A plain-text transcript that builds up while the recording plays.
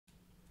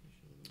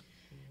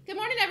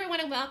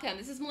everyone, and welcome.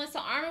 This is Melissa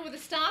Armour with a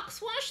stock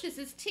swoosh. This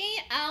is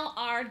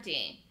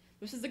Tlrd.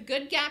 This is a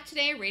good gap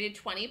today, rated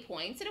 20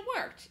 points, and it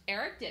worked.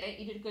 Eric did it.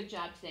 You did a good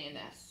job today in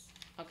this.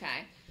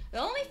 Okay. The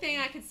only thing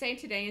I could say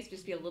today is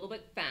just be a little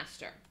bit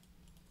faster.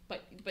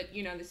 But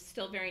you know, this is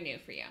still very new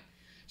for you.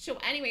 So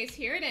anyways,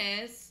 here it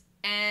is.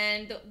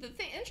 And the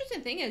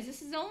interesting thing is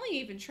this is only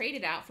even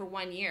traded out for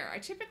 1 year. I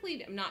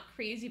typically am not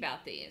crazy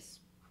about these.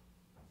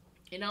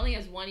 It only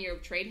has 1 year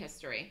of trade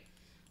history.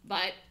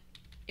 But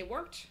it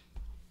worked.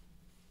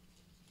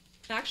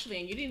 Actually,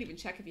 and you didn't even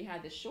check if you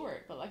had this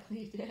short, but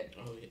luckily you did.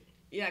 Oh, yeah.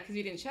 Yeah, because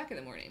you didn't check in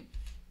the morning.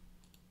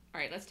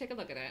 All right, let's take a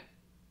look at it.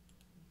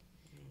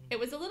 It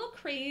was a little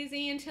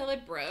crazy until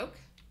it broke.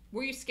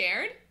 Were you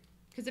scared?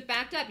 Because it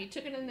backed up. You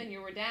took it and then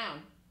you were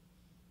down.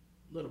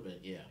 A little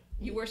bit, yeah.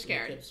 You were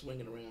scared. It kept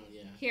swinging around,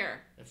 yeah.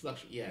 Here. It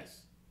fluctuated,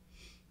 yes.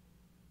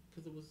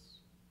 Because it was,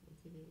 I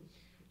think it was.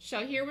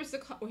 So here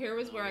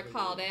was where I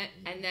called it,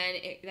 and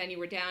then you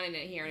were down in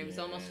it here, and it was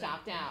almost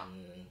stopped out.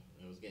 Yeah,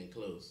 I was getting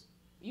close.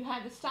 You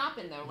had to stop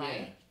in though,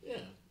 right? Yeah,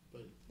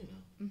 but you know.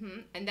 Mm-hmm.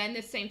 And then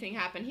the same thing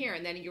happened here,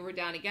 and then you were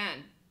down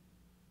again.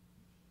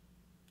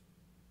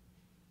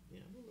 Yeah,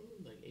 I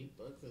remember like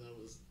 $8, and I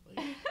was like,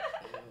 I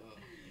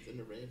was in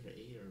the red for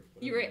 8 or.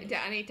 You were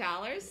down $8.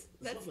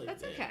 That's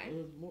okay. It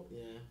was more,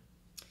 yeah.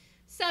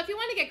 So if you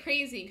want to get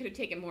crazy, you could have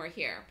taken more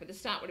here, but the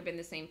stop would have been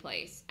the same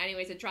place.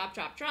 Anyways, it dropped,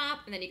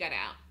 and then you got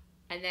out,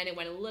 and then it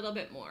went a little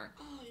bit more.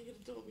 Oh, you could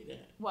have told me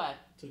that. What?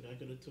 I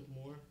could have took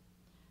more.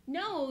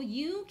 No,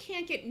 you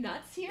can't get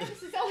nuts here.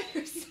 This is only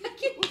your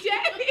second day.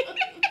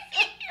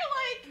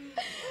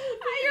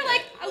 you're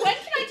like, when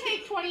can I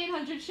take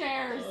 2,800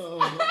 shares? Oh,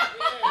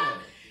 yeah.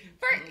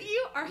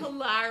 You are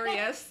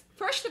hilarious.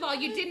 First of all,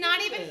 you did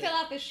not even fill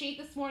out the sheet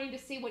this morning to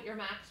see what your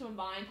maximum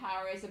buying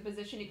power is, a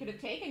position you could have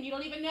taken. You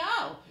don't even know.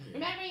 Yeah.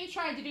 Remember you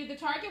tried to do the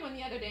target one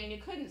the other day and you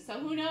couldn't, so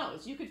who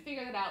knows? You could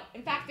figure that out.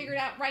 In fact, figure it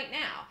out right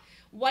now.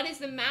 What is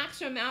the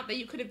maximum amount that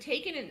you could have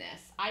taken in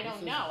this? I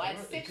don't know.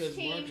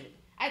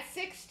 At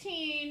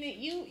 16,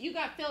 you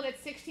got filled at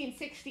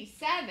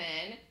 1667.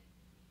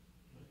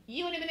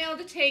 You would have been able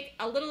to take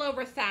a little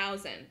over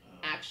 1,000,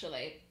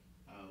 actually.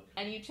 Okay.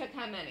 And you took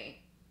how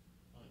many?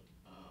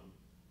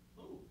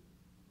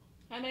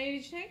 How many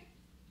did you take?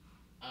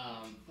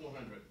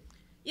 400.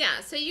 Yeah,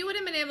 so you would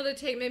have been able to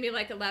take maybe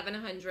like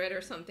 1,100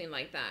 or something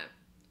like that.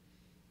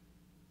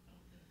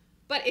 Okay.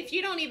 But if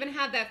you don't even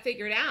have that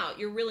figured out,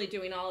 you're really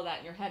doing all of that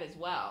in your head as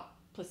well,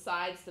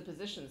 besides the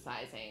position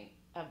sizing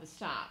of the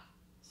stop.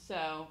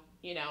 So,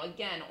 you know,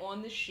 again,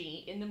 on the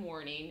sheet in the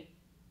morning,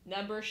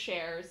 number of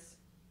shares,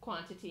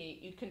 quantity,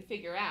 you can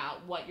figure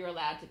out what you're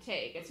allowed to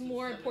take. It's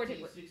more important.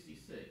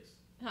 1766.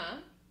 Huh?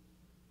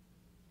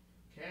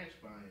 Cash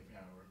buying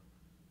power.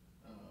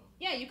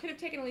 Yeah, you could have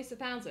taken at least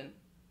 1,000.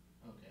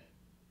 Okay.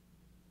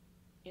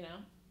 You know?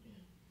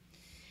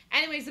 Yeah.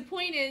 Anyways, the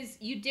point is,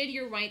 you did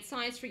your right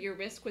size for your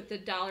risk with the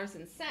dollars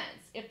and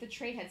cents. If the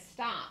trade had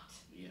stopped,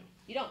 yeah.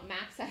 You don't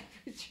max out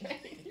your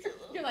trade.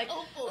 You're like,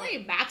 let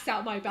me max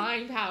out my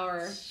buying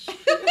power.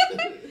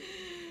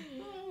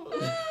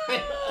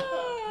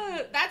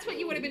 That's what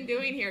you would have been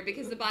doing here,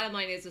 because the bottom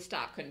line is the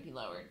stop couldn't be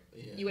lowered.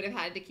 Yeah. You would have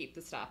had to keep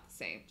the stop the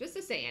same, just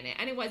to stay in it,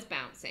 and it was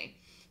bouncing.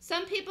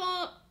 Some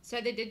people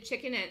said they did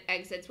chicken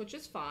exits, which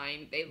is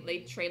fine.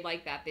 They trade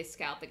like that. They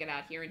scalp, they get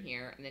out here and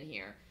here and then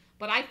here.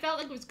 But I felt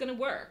like it was going to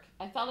work.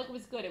 I felt like it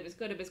was good. It was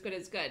good. It was good. It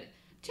was good.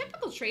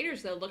 Typical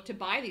traders, though, look to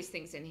buy these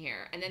things in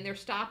here, and then they're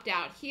stopped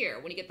out here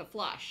when you get the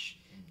flush.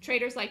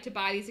 Traders like to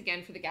buy these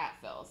again for the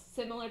gap fills,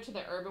 similar to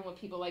the urban, what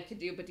people like to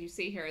do. But you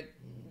see here,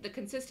 the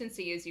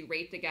consistency is you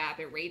rate the gap.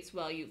 It rates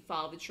well. You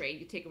follow the trade.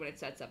 You take it when it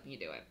sets up, and you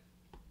do it.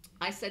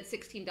 I said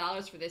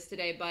 $16 for this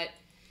today, but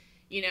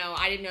you know,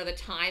 I didn't know the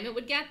time it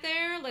would get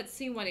there. Let's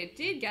see when it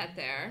did get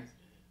there.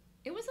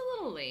 It was a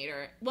little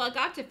later. Well, it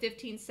got to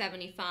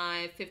 1575,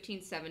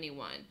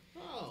 1571.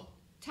 Oh.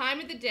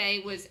 Time of the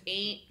day was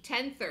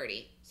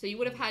 10:30. So you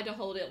would have had to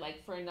hold it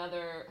like for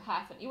another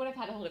half an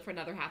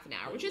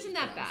hour, which isn't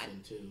that bad.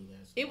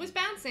 It was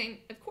bouncing.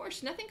 Of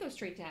course, nothing goes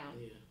straight down.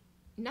 Yeah.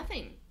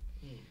 Nothing.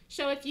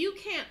 So if you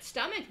can't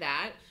stomach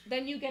that,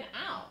 then you get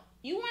out.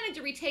 You wanted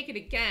to retake it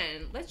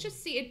again. Let's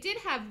just see. It did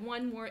have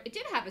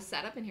a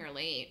setup in here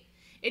late.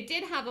 It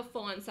did have a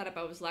full-on setup.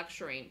 I was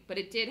lecturing, but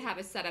it did have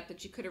a setup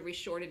that you could have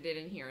reshorted it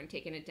in here and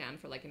taken it down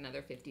for like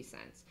another 50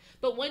 cents.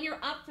 But when you're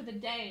up for the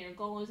day and your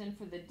goal is in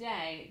for the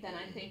day, then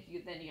I think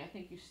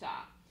you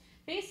stop.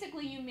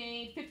 Basically, you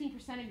made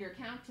 15% of your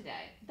account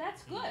today.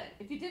 That's good.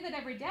 If you did that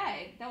every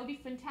day, that would be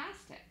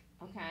fantastic.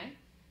 Okay.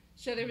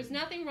 So there was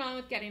nothing wrong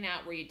with getting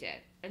out where you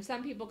did, and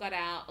some people got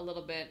out a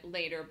little bit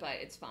later, but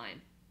it's fine.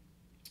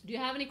 Do you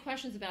have any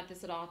questions about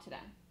this at all today?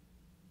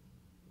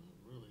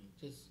 Not really.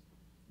 Just.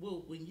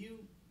 Well,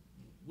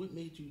 what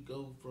made you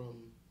go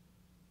from,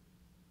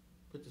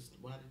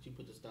 why did you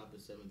put the stop at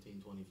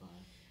 1725?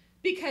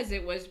 Because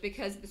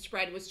the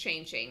spread was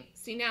changing.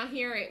 See, now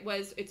here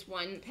it's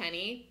 1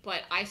 penny,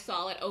 but I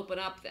saw it open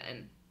up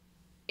then.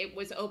 It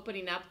was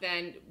opening up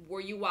then. Were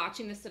you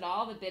watching this at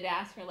all, the bid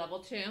ask for level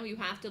 2? You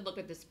have to look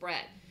at the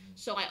spread.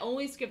 So I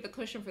always give the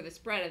cushion for the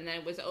spread, and then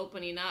it was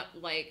opening up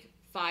like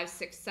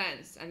 5-6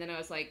 cents, and then I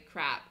was like,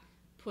 crap,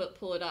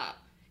 pull it up.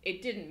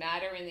 It didn't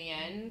matter in the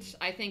end.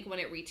 I think when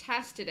it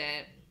retested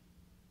it,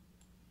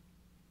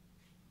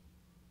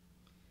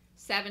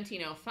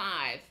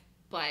 17.05,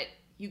 but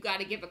you got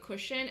to give a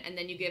cushion, and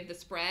then you give the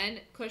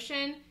spread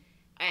cushion,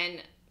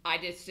 and I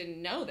just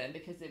didn't know then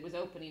because it was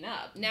opening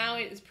up. Now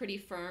it is pretty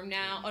firm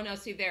now. Oh no,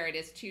 see there it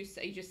is, you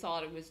just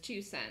saw it was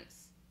 2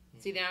 cents.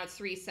 See, now it's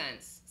 3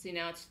 cents. See,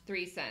 now it's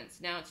 3 cents.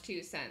 Now it's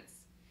 2 cents.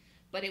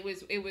 But it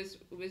was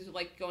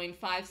like going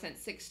 5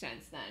 cents, 6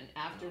 cents then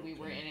after we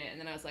were in it, and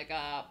then I was like,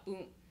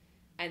 boom,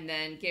 and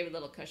then gave a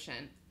little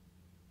cushion.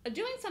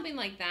 Doing something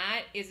like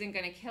that isn't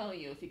going to kill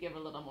you if you give a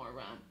little more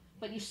room,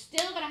 but you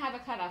still got to have a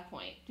cutoff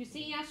point. Do you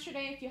see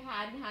yesterday if you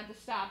hadn't had the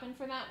stop in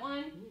for that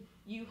one,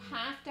 you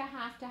have to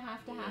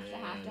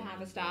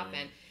have a stop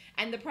in,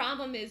 and the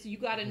problem is you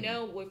got to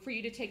know for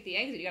you to take the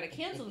exit, you got to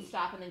cancel the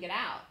stop and then get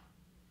out.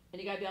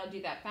 And you got to be able to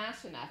do that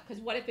fast enough.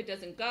 Because what if it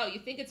doesn't go? You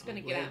think it's going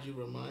to get out. I'm glad you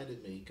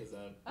reminded me because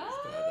I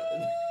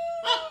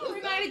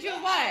reminded you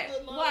of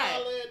what? What?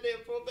 I there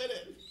for a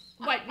minute.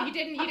 What? You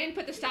didn't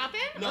put the stop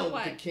in? No, or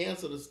what? to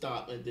cancel the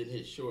stop and then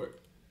hit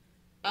short.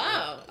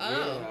 Oh. Yeah,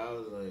 I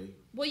was like.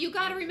 Well, you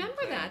got to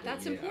remember that.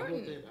 That's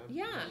important.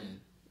 Yeah.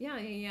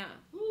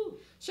 Woo.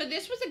 So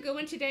this was a good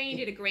one today. You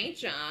did a great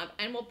job.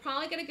 And we'll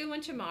probably get a good one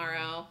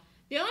tomorrow.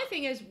 The only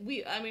thing is,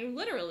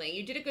 literally,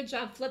 you did a good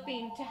job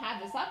flipping to have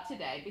this up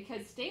today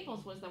because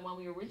Staples was the one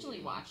we were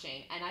originally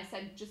watching, and I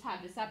said just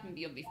have this up and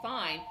you'll be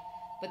fine.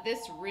 But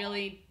this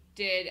really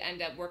did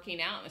end up working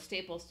out, and the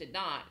Staples did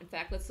not. In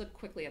fact, let's look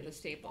quickly at the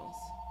Staples.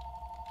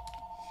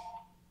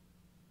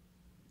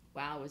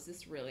 Wow, was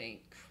this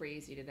really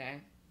crazy today?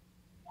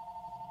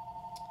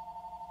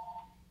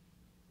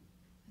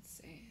 Let's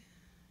see.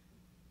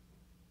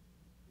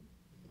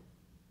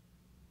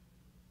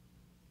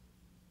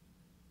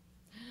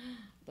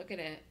 Look at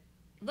it.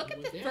 Look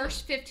at the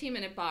first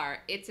 15-minute bar.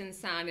 It's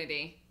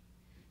insanity.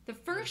 The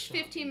first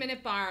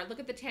 15-minute bar, look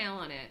at the tail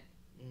on it.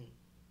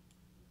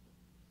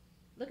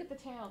 Look at the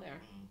tail there.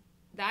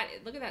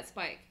 Look at that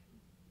spike.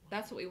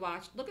 That's what we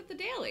watched. Look at the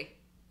daily.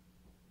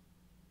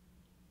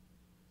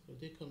 So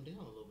it did come down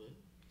a little bit.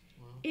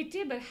 Wow. It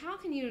did, but how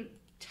can you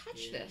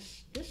touch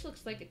this? This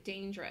looks like it's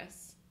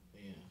dangerous.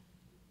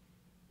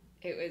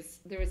 Yeah.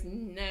 There was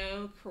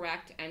no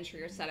correct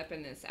entry or setup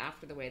in this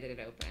after the way that it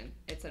opened.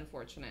 It's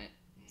unfortunate.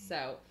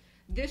 So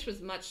this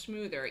was much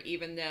smoother,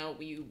 even though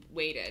we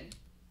waited.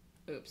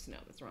 Oops, no,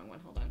 that's the wrong one.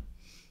 Hold on.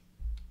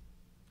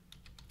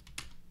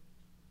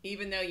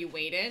 Even though you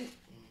waited,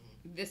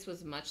 this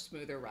was a much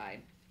smoother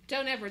ride.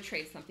 Don't ever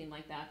trade something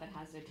like that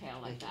has a tail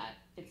like that.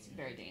 It's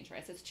very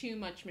dangerous. It's too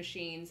much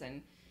machines,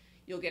 and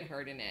you'll get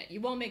hurt in it.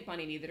 You won't make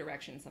money in either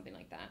direction, something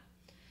like that.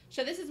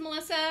 So this is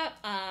Melissa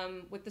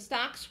with the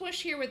Stock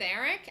Swoosh here with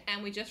Eric,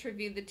 and we just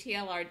reviewed the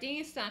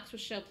Tlrd Stock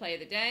Swoosh Show Play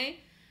of the Day.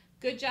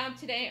 Good job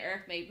today.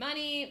 Eric made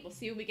money. We'll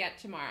see what we get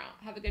tomorrow.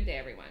 Have a good day,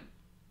 everyone.